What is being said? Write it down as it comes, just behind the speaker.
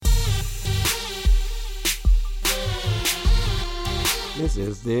This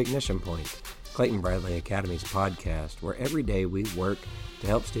is The Ignition Point, Clayton-Bradley Academy's podcast, where every day we work to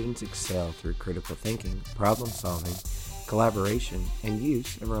help students excel through critical thinking, problem solving, collaboration, and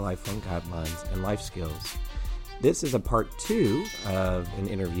use of our lifelong guidelines and life skills. This is a part 2 of an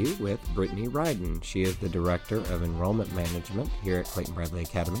interview with Brittany Ryden. She is the Director of Enrollment Management here at Clayton-Bradley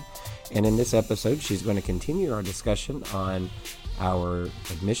Academy. And in this episode, she's going to continue our discussion on our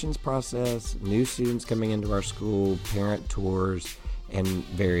admissions process, new students coming into our school, parent tours, and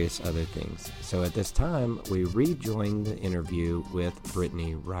various other things. So at this time, we rejoin the interview with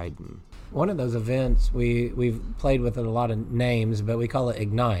Brittany Ryden. One of those events, we've played with it a lot of names, but we call it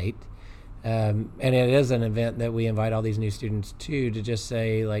Ignite. And it is an event that we invite all these new students to just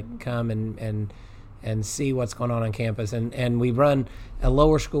say, like, come and see what's going on campus. And we run a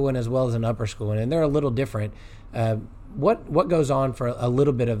lower school one as well as an upper school one, and they're a little different. What goes on for a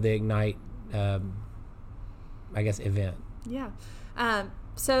little bit of the Ignite, event? Yeah.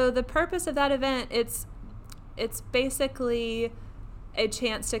 So the purpose of that event, it's basically a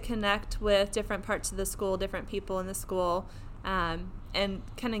chance to connect with different parts of the school, different people in the school, and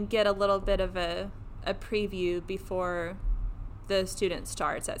kind of get a little bit of a preview before the student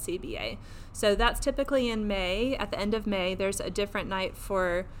starts at CBA. So that's typically in May. At the end of May, there's a different night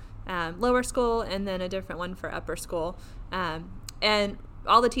for lower school and then a different one for upper school. And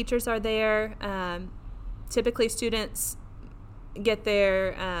all the teachers are there. Typically students get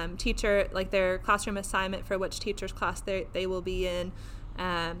their teacher, like their classroom assignment for which teacher's class they will be in,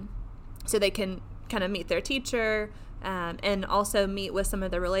 so they can kind of meet their teacher, and also meet with some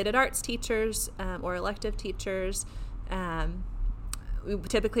of the related arts teachers or elective teachers.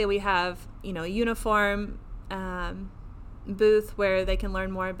 Typically we have, a uniform booth where they can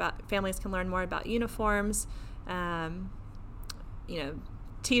learn more about, families can learn more about uniforms,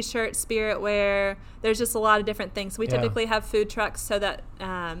 T-shirts, spirit wear. There's just a lot of different things. We typically have food trucks so that,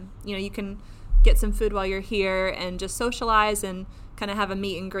 you can get some food while you're here and just socialize and kind of have a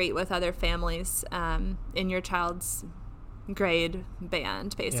meet and greet with other families in your child's grade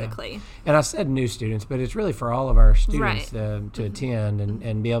band, basically. Yeah. And I said new students, but it's really for all of our students to attend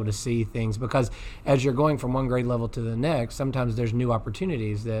and be able to see things, because as you're going from one grade level to the next, sometimes there's new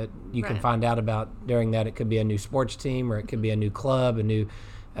opportunities that you can find out about during that. It could be a new sports team, or it could be a new club, a new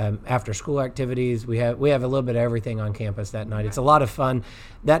after school activities. We have a little bit of everything on campus that night. It's a lot of fun.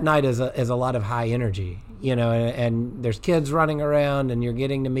 That night is a lot of high energy, and there's kids running around, and you're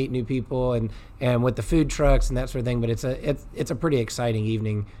getting to meet new people, and with the food trucks and that sort of thing. But it's a pretty exciting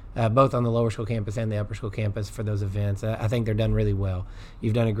evening, both on the lower school campus and the upper school campus for those events. I think they're done really well.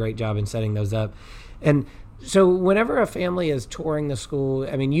 You've done a great job in setting those up. And so whenever a family is touring the school,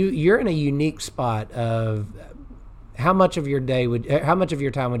 I mean, you're in a unique spot of how much of your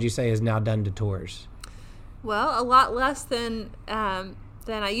time would you say is now done to tours? Well, a lot less than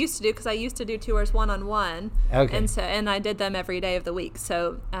I used to do, because I used to do tours one-on-one. Okay. And I did them every day of the week.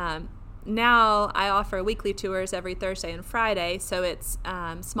 So now I offer weekly tours every Thursday and Friday. So it's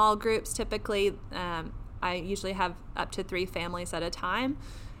small groups typically. I usually have up to 3 families at a time.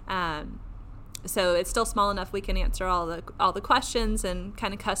 So it's still small enough we can answer all the questions and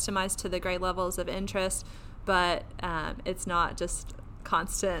kind of customize to the grade levels of interest. But it's not just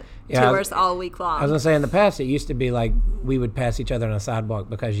constant tours all week long. I was going to say, in the past, it used to be like we would pass each other on a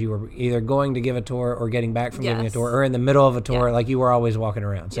sidewalk because you were either going to give a tour or getting back from giving a tour, or in the middle of a tour, like you were always walking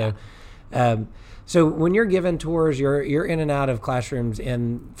around. So so when you're giving tours, you're in and out of classrooms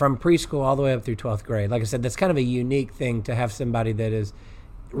from preschool all the way up through 12th grade. Like I said, that's kind of a unique thing to have somebody that is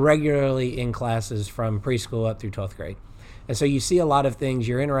regularly in classes from preschool up through 12th grade. And so you see a lot of things.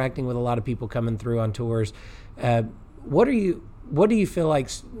 You're interacting with a lot of people coming through on tours. What do you feel like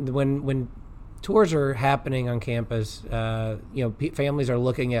when tours are happening on campus? Families are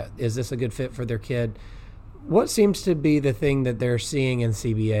looking at, is this a good fit for their kid? What seems to be the thing that they're seeing in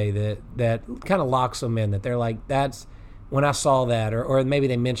CBA that kind of locks them in? That they're like, that's when I saw that, or maybe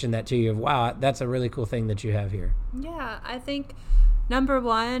they mentioned that to you. Wow, that's a really cool thing that you have here. Yeah, I think number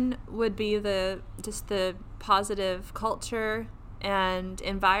one would be the positive culture and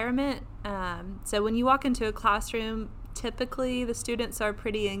environment. So when you walk into a classroom, typically the students are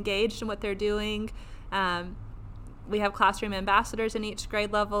pretty engaged in what they're doing. We have classroom ambassadors in each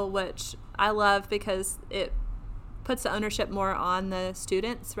grade level, which I love because it puts the ownership more on the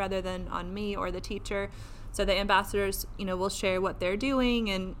students rather than on me or the teacher. So the ambassadors, will share what they're doing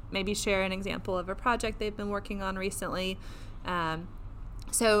and maybe share an example of a project they've been working on recently.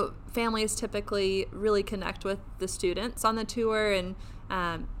 So families typically really connect with the students on the tour, and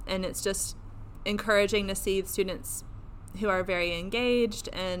it's just encouraging to see the students who are very engaged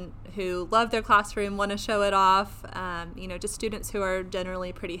and who love their classroom, want to show it off, just students who are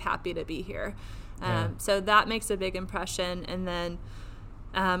generally pretty happy to be here. So that makes a big impression. And then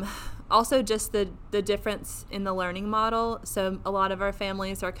also just the difference in the learning model. So a lot of our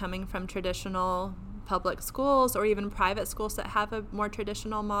families are coming from traditional public schools or even private schools that have a more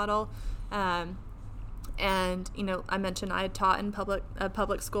traditional model. And, I mentioned I had taught in a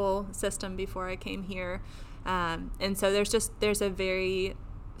public school system before I came here. And so there's a very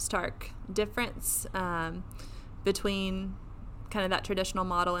stark difference between kind of that traditional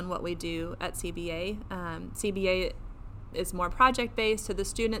model and what we do at CBA. CBA is more project-based, so the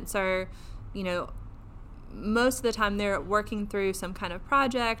students are, most of the time they're working through some kind of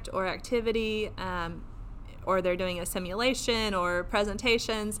project or activity, or they're doing a simulation or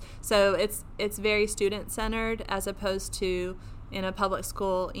presentations. So it's very student-centered, as opposed to in a public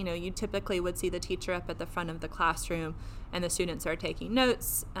school, you typically would see the teacher up at the front of the classroom and the students are taking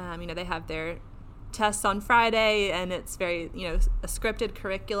notes. They have their tests on Friday and it's very, a scripted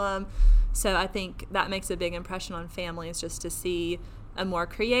curriculum. So I think that makes a big impression on families, just to see a more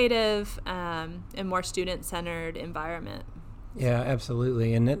creative and more student-centered environment. Yeah,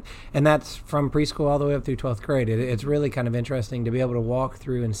 absolutely. And that's from preschool all the way up through 12th grade. It's really kind of interesting to be able to walk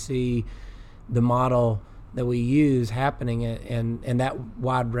through and see the model that we use happening and that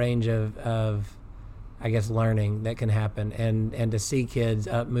wide range of I guess learning that can happen, and to see kids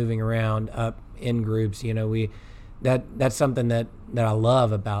up moving around, up in groups. That's something that I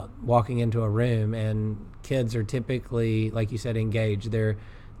love about walking into a room, and kids are typically, like you said, engaged. They're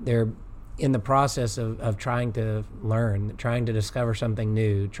in the process of trying to learn, trying to discover something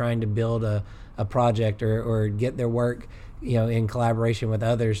new, trying to build a project or get their work in collaboration with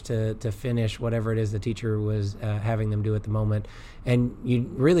others to finish whatever it is the teacher was having them do at the moment. And you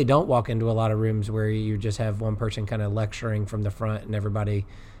really don't walk into a lot of rooms where you just have one person kind of lecturing from the front and everybody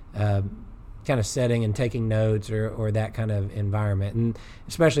kind of sitting and taking notes or that kind of environment. And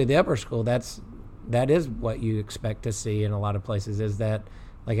especially the upper school, that is what you expect to see in a lot of places, is that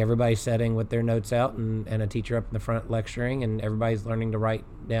like everybody's sitting with their notes out and a teacher up in the front lecturing, and everybody's learning to write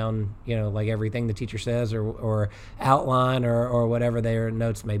down, like everything the teacher says or outline or whatever their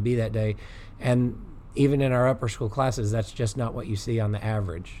notes may be that day. And even in our upper school classes, that's just not what you see on the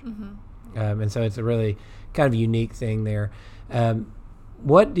average. Mm-hmm. And so it's a really kind of unique thing there.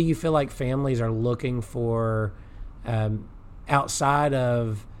 What do you feel like families are looking for outside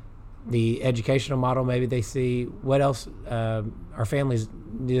of the educational model maybe they see? What else are families,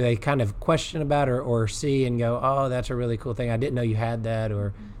 do they kind of question about or see and go, oh, that's a really cool thing, I didn't know you had that,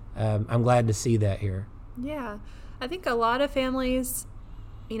 or I'm glad to see that here? Yeah, I think a lot of families,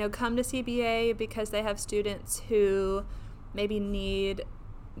 come to CBA because they have students who maybe need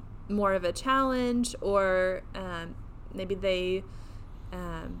more of a challenge, or maybe they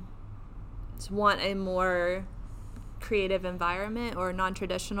want a more creative environment or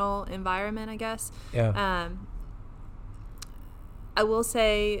non-traditional environment, I guess. Yeah. I will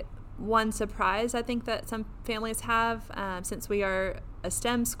say one surprise I think that some families have, since we are a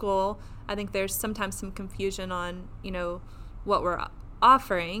STEM school, I think there's sometimes some confusion on, what we're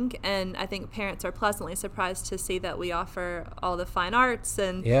offering, and I think parents are pleasantly surprised to see that we offer all the fine arts,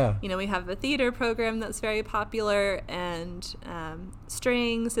 and we have a theater program that's very popular, and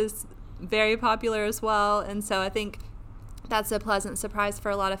strings is very popular as well. And so I think that's a pleasant surprise for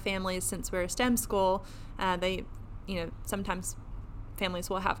a lot of families, since we're a STEM school. They, sometimes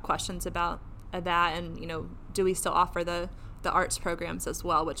families will have questions about that, and do we still offer the arts programs as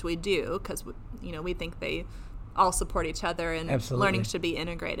well, which we do, because we think they all support each other, and Absolutely. Learning should be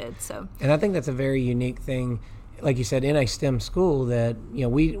integrated. So, and I think that's a very unique thing, like you said, in a STEM school, that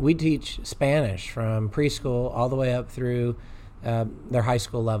we teach Spanish from preschool all the way up through their high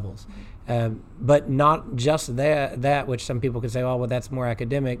school levels. But not just that, which some people could say, oh, well, that's more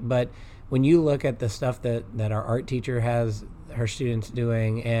academic. But when you look at the stuff that our art teacher has her students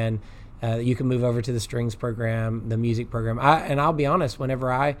doing, and you can move over to the strings program, the music program. I'll be honest,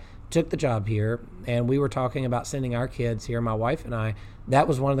 whenever I took the job here and we were talking about sending our kids here, my wife and I, that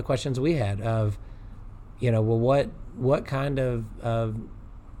was one of the questions we had of, well, what kind of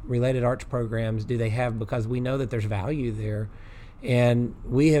related arts programs do they have? Because we know that there's value there. And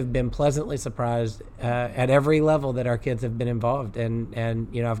we have been pleasantly surprised at every level that our kids have been involved. And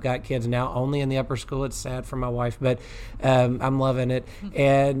I've got kids now only in the upper school. It's sad for my wife, but I'm loving it.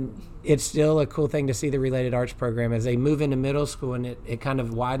 And it's still a cool thing to see the related arts program as they move into middle school, and it kind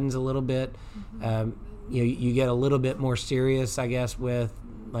of widens a little bit. Mm-hmm. You get a little bit more serious, I guess, with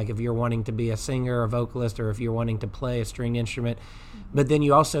like if you're wanting to be a singer or vocalist, or if you're wanting to play a stringed instrument. But then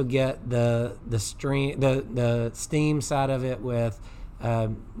you also get the STEAM side of it with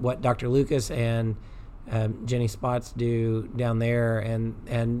what Dr. Lucas and Jenny Spots do down there,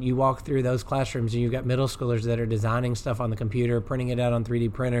 and you walk through those classrooms and you've got middle schoolers that are designing stuff on the computer, printing it out on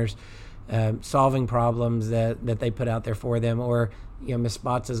 3D printers, solving problems that they put out there for them, or Miss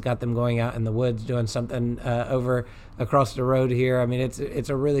Spots has got them going out in the woods doing something over across the road here. I mean, it's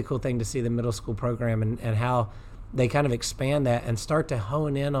a really cool thing to see the middle school program and how they kind of expand that and start to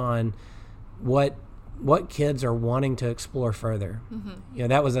hone in on what kids are wanting to explore further. Mm-hmm.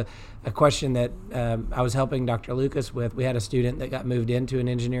 That was a question that I was helping Dr. Lucas with. We had a student that got moved into an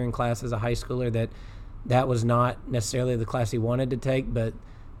engineering class as a high schooler that was not necessarily the class he wanted to take, but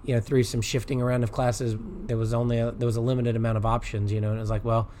through some shifting around of classes, there was a limited amount of options, and it was like,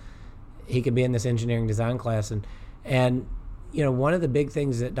 well, he could be in this engineering design class. And one of the big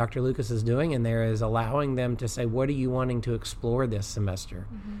things that Dr. Lucas is doing in there is allowing them to say, what are you wanting to explore this semester?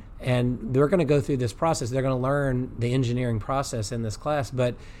 Mm-hmm. And they're going to go through this process. They're going to learn the engineering process in this class,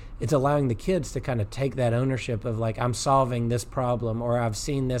 but it's allowing the kids to kind of take that ownership of like, I'm solving this problem, or I've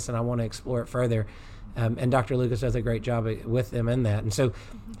seen this and I want to explore it further. And Dr. Lucas does a great job with them in that. And so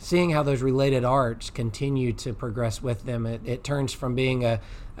seeing how those related arts continue to progress with them, it turns from being a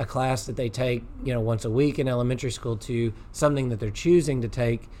class that they take, once a week in elementary school to something that they're choosing to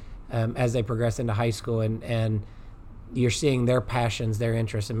take as they progress into high school. And you're seeing their passions, their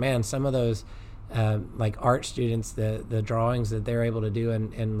interests. And man, some of those like art students, the drawings that they're able to do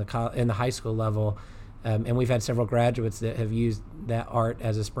in the high school level, and we've had several graduates that have used that art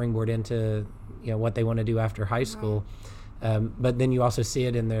as a springboard into what they want to do after high school. Right. But then you also see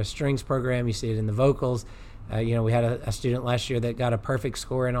it in their strings program. You see it in the vocals. We had a student last year that got a perfect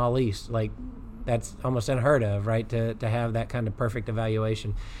score in All East. Like, that's almost unheard of, right? To have that kind of perfect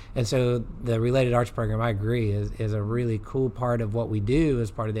evaluation. And so the related arts program, I agree, is a really cool part of what we do as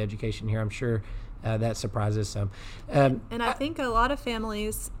part of the education here. I'm sure that surprises some. And I think a lot of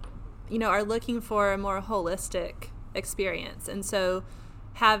families, are looking for a more holistic experience. And so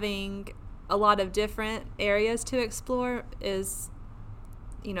having a lot of different areas to explore is,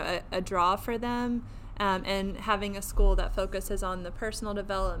 a draw for them. And having a school that focuses on the personal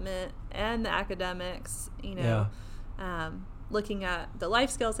development and the academics, looking at the life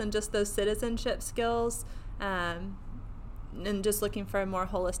skills and just those citizenship skills, and just looking for a more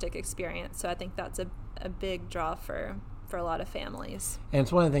holistic experience. So I think that's a big draw for a lot of families. And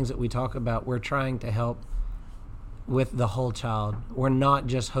it's one of the things that we talk about. We're trying to help with the whole child. We're not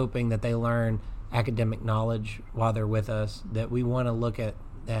just hoping that they learn academic knowledge while they're with us, that we want to look at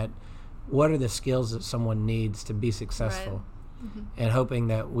what are the skills that someone needs to be successful, right. Mm-hmm. and hoping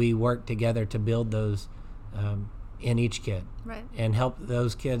that we work together to build those in each kid, right. and help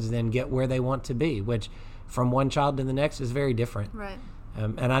those kids then get where they want to be, which from one child to the next is very different. Right.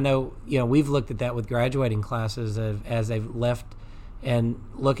 And I know, we've looked at that with graduating classes as they've left, and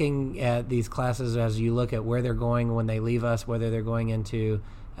looking at these classes as you look at where they're going when they leave us, whether they're going into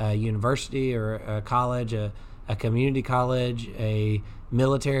a university or a college, a community college, a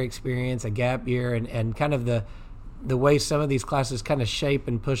military experience, a gap year, and kind of the way some of these classes kind of shape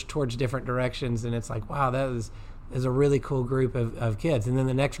and push towards different directions. And it's like, wow, that is a really cool group of kids. And then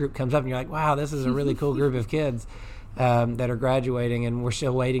the next group comes up and you're like, wow, this is a really cool group of kids that are graduating, and we're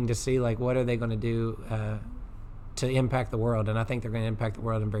still waiting to see, like, what are they going to do to impact the world. And I think they're going to impact the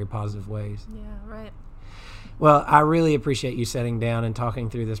world in very positive ways. Yeah, right. Well, I really appreciate you sitting down and talking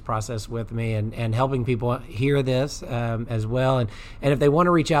through this process with me and helping people hear this as well. And if they want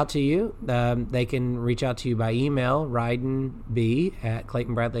to reach out to you, they can reach out to you by email,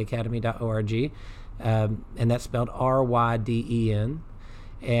 rydenb@claytonbradleyacademy.org, and that's spelled RYDEN.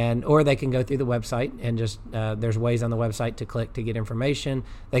 Or they can go through the website and just there's ways on the website to click to get information.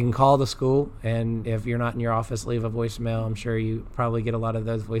 They can call the school, and if you're not in your office, leave a voicemail. I'm sure you probably get a lot of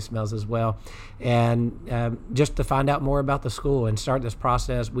those voicemails as well. And just to find out more about the school and start this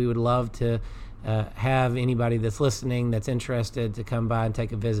process, we would love to have anybody that's listening that's interested to come by and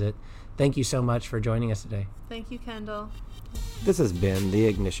take a visit. Thank you so much for joining us today. Thank you, Kendall. This has been The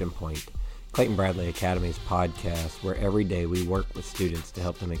Ignition Point, Clayton-Bradley Academy's podcast, where every day we work with students to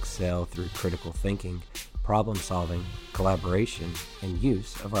help them excel through critical thinking, problem solving, collaboration, and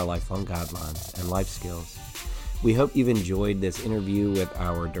use of our lifelong guidelines and life skills. We hope you've enjoyed this interview with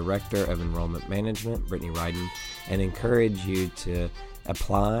our Director of Enrollment Management, Brittany Ryden, and encourage you to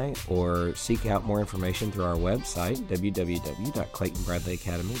apply or seek out more information through our website,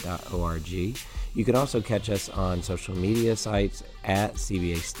 www.claytonbradleyacademy.org. You can also catch us on social media sites at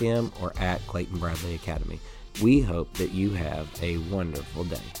CBA STEM or at Clayton Bradley Academy. We hope that you have a wonderful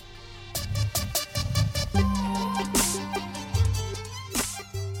day.